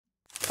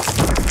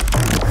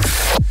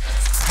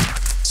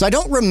So I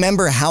don't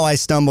remember how I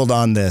stumbled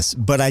on this,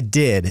 but I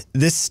did.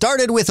 This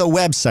started with a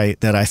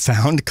website that I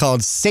found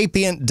called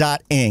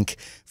sapient.inc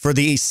for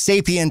the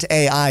Sapient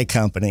AI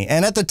company.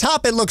 And at the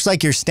top, it looks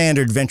like your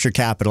standard venture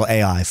capital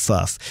AI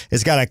fuff.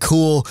 It's got a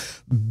cool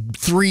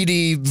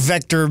 3D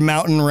vector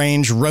mountain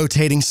range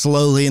rotating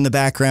slowly in the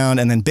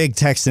background, and then big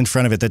text in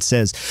front of it that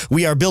says,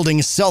 "We are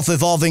building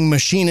self-evolving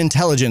machine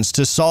intelligence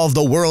to solve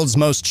the world's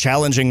most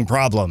challenging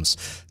problems."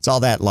 It's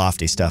all that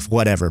lofty stuff,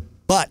 whatever.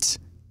 But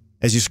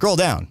as you scroll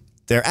down,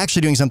 they're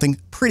actually doing something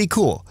pretty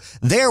cool.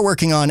 They're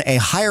working on a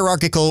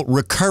hierarchical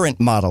recurrent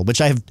model, which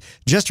I've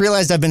just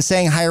realized I've been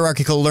saying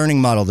hierarchical learning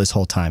model this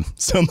whole time.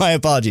 So my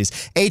apologies.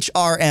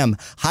 HRM,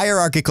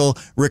 hierarchical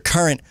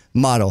recurrent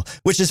model,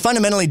 which is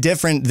fundamentally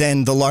different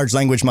than the large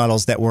language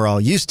models that we're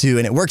all used to.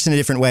 And it works in a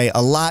different way,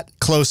 a lot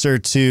closer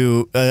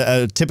to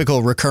a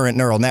typical recurrent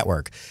neural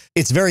network.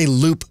 It's very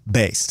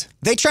loop-based.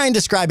 They try and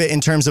describe it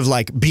in terms of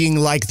like being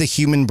like the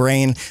human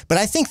brain, but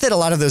I think that a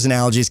lot of those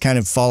analogies kind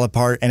of fall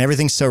apart and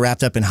everything's so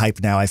wrapped up in hype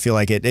now. I feel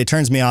like it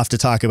turns me off to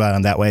talk about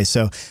them that way.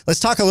 So let's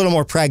talk a little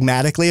more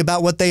pragmatically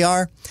about what they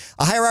are.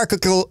 A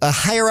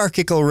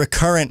hierarchical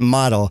recurrent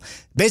model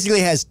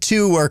basically has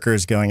two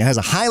workers going. It has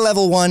a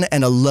high-level one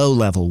and a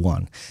low-level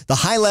one. The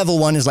high-level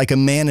one is like a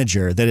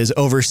manager that is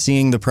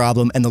overseeing the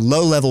problem, and the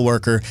low-level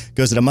worker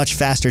goes at a much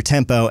faster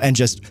tempo and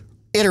just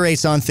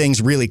iterates on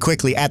things really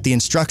quickly at the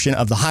instruction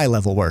of the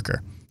high-level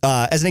worker.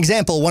 As an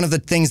example, one of the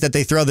things that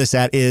they throw this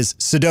at is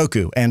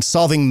Sudoku and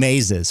solving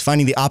mazes,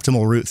 finding the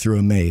optimal route through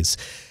a maze.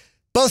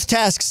 Both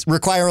tasks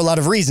require a lot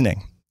of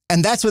reasoning.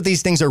 And that's what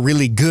these things are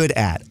really good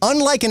at.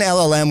 Unlike an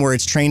LLM where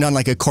it's trained on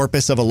like a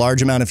corpus of a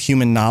large amount of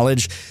human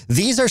knowledge,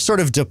 these are sort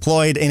of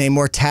deployed in a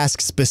more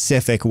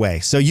task-specific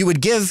way. So you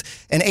would give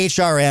an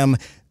HRM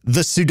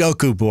the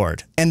Sudoku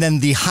board, and then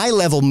the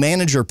high-level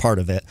manager part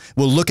of it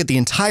will look at the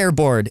entire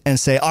board and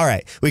say, all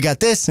right, we got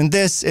this and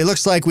this. It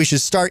looks like we should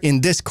start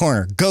in this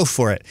corner. Go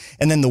for it.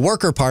 And then the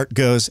worker part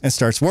goes and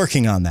starts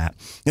working on that.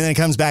 And then it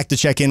comes back to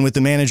check in with the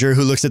manager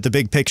who looks at the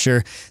big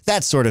picture,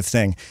 that sort of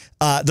thing.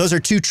 Those are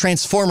two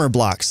transformer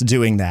blocks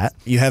doing that.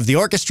 You have the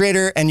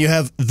orchestrator and you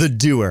have the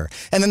doer.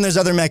 And then there's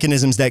other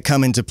mechanisms that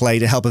come into play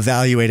to help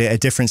evaluate it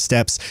at different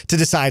steps to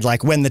decide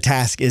like when the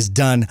task is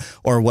done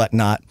or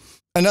whatnot.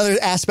 Another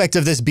aspect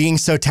of this being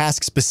so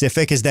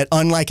task-specific is that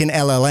unlike an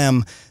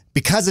LLM,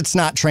 because it's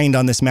not trained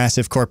on this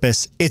massive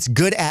corpus, it's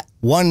good at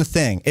one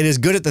thing. It is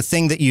good at the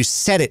thing that you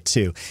set it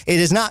to. It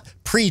is not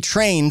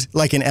pre-trained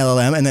like an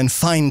LLM and then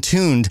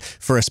fine-tuned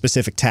for a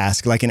specific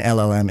task like an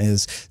LLM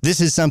is.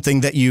 This is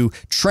something that you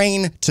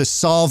train to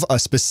solve a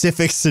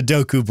specific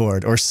Sudoku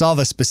board or solve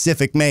a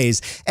specific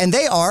maze, and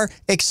they are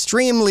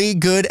extremely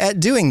good at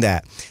doing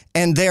that.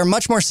 And they are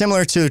much more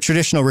similar to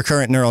traditional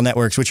recurrent neural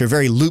networks, which are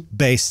very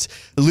loop-based,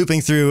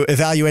 looping through,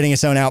 evaluating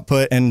its own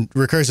output, and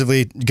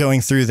recursively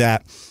going through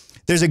that.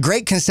 There's a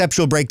great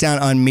conceptual breakdown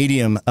on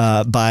Medium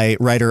by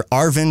writer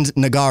Arvind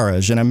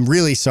Nagaraj, and I'm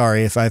really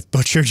sorry if I've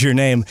butchered your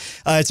name.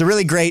 It's a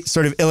really great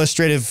sort of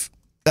illustrative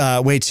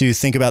way to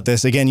think about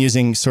this, again,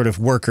 using sort of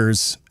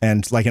workers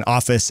and like an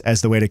office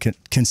as the way to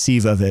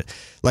conceive of it,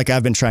 like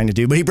I've been trying to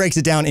do. But he breaks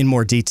it down in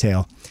more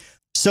detail.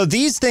 So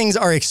these things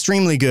are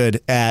extremely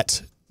good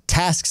at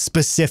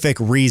task-specific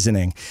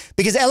reasoning,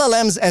 because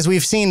LLMs, as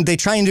we've seen, they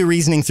try and do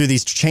reasoning through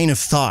these chain of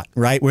thought,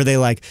 right? Where they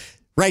like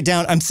write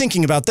down, I'm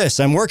thinking about this,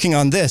 I'm working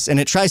on this,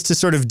 and it tries to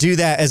sort of do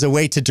that as a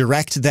way to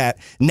direct that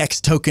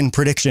next token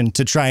prediction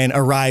to try and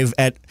arrive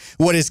at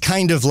what is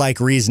kind of like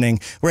reasoning,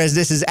 whereas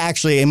this is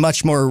actually a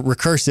much more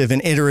recursive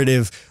and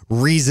iterative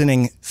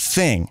reasoning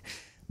thing.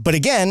 But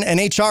again, an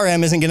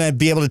HRM isn't going to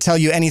be able to tell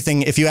you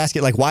anything. If you ask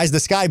it like, why is the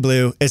sky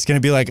blue? It's going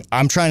to be like,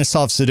 I'm trying to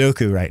solve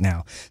Sudoku right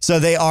now. So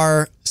they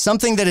are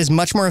something that is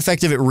much more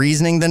effective at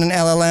reasoning than an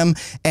LLM,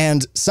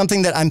 and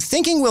something that I'm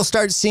thinking we'll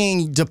start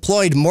seeing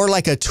deployed more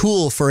like a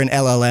tool for an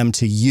LLM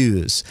to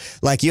use.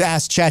 Like you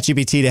ask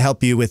ChatGPT to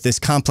help you with this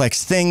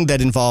complex thing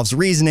that involves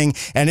reasoning,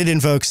 and it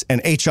invokes an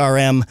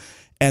HRM,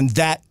 and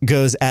that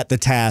goes at the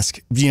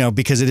task, you know,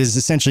 because it is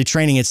essentially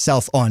training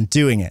itself on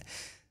doing it.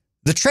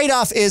 The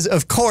trade-off is,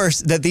 of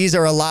course, that these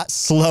are a lot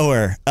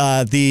slower.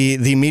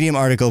 The Medium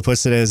article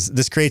puts it as,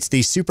 this creates the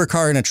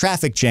supercar in a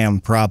traffic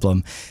jam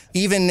problem.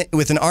 Even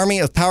with an army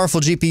of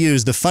powerful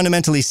GPUs, the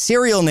fundamentally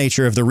serial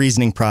nature of the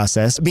reasoning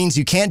process means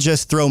you can't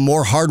just throw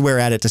more hardware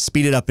at it to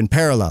speed it up in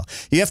parallel.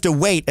 You have to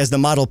wait as the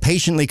model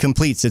patiently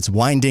completes its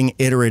winding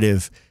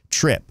iterative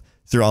trip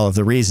through all of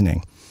the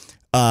reasoning.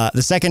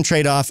 The second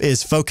trade-off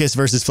is focus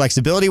versus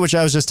flexibility, which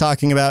I was just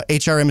talking about.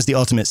 HRM is the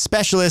ultimate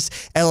specialist.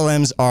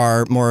 LLMs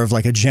are more of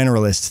like a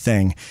generalist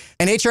thing.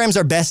 And HRMs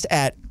are best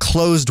at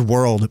closed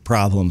world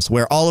problems,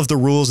 where all of the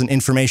rules and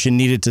information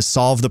needed to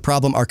solve the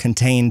problem are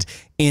contained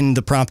in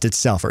the prompt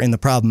itself or in the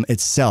problem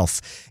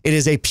itself. It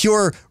is a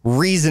pure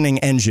reasoning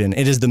engine.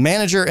 It is the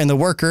manager and the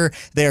worker.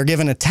 They are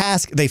given a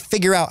task. They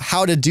figure out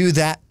how to do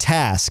that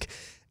task,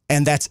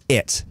 and that's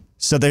it.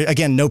 So there,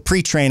 again, no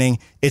pre-training.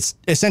 It's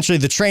essentially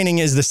the training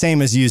is the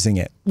same as using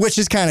it, which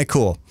is kind of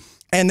cool.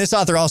 And this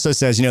author also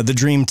says, the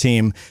dream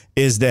team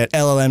is that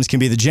LLMs can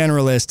be the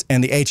generalist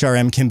and the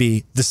HRM can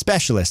be the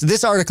specialist.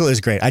 This article is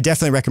great. I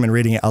definitely recommend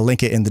reading it. I'll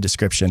link it in the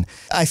description.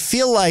 I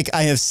feel like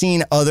I have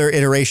seen other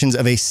iterations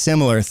of a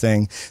similar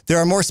thing. There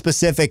are more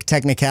specific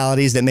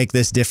technicalities that make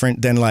this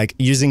different than like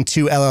using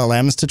 2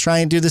 LLMs to try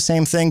and do the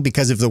same thing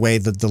because of the way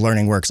that the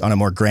learning works on a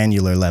more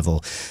granular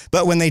level.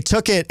 But when they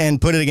took it and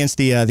put it against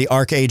the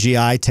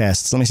ARC-AGI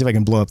tests, let me see if I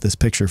can blow up this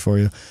picture for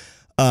you.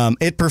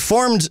 It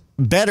performed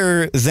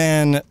better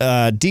than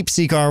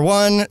DeepSeek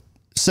R1.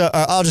 So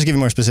I'll just give you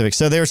more specifics.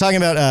 So they were talking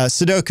about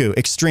Sudoku,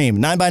 Extreme,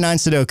 9x9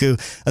 Sudoku,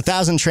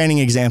 1,000 training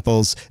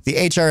examples. The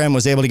HRM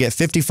was able to get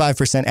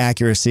 55%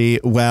 accuracy,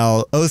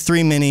 while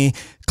O3 Mini,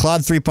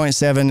 Claude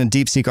 3.7, and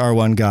DeepSeek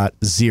R1 got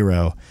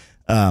 0.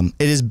 It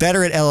is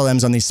better at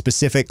LLMs on these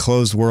specific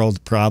closed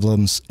world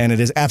problems, and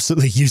it is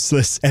absolutely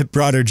useless at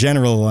broader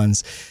general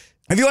ones.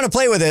 If you want to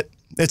play with it,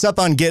 it's up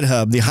on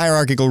GitHub, the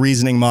hierarchical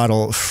reasoning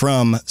model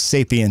from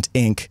Sapient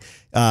Inc.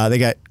 They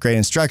got great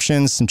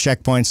instructions, some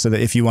checkpoints so that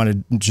if you want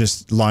to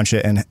just launch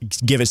it and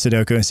give it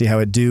Sudoku and see how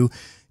it do,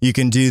 you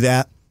can do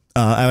that.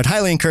 I would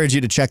highly encourage you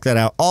to check that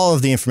out. All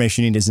of the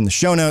information you need is in the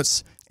show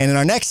notes. And in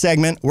our next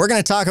segment, we're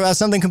going to talk about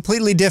something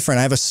completely different.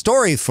 I have a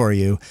story for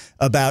you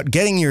about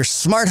getting your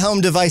smart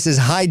home devices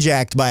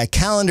hijacked by a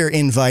calendar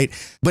invite,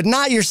 but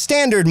not your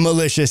standard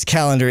malicious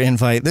calendar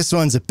invite. This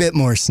one's a bit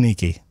more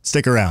sneaky.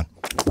 Stick around.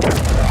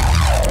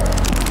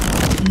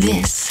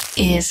 This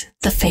is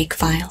the FAIK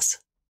Files.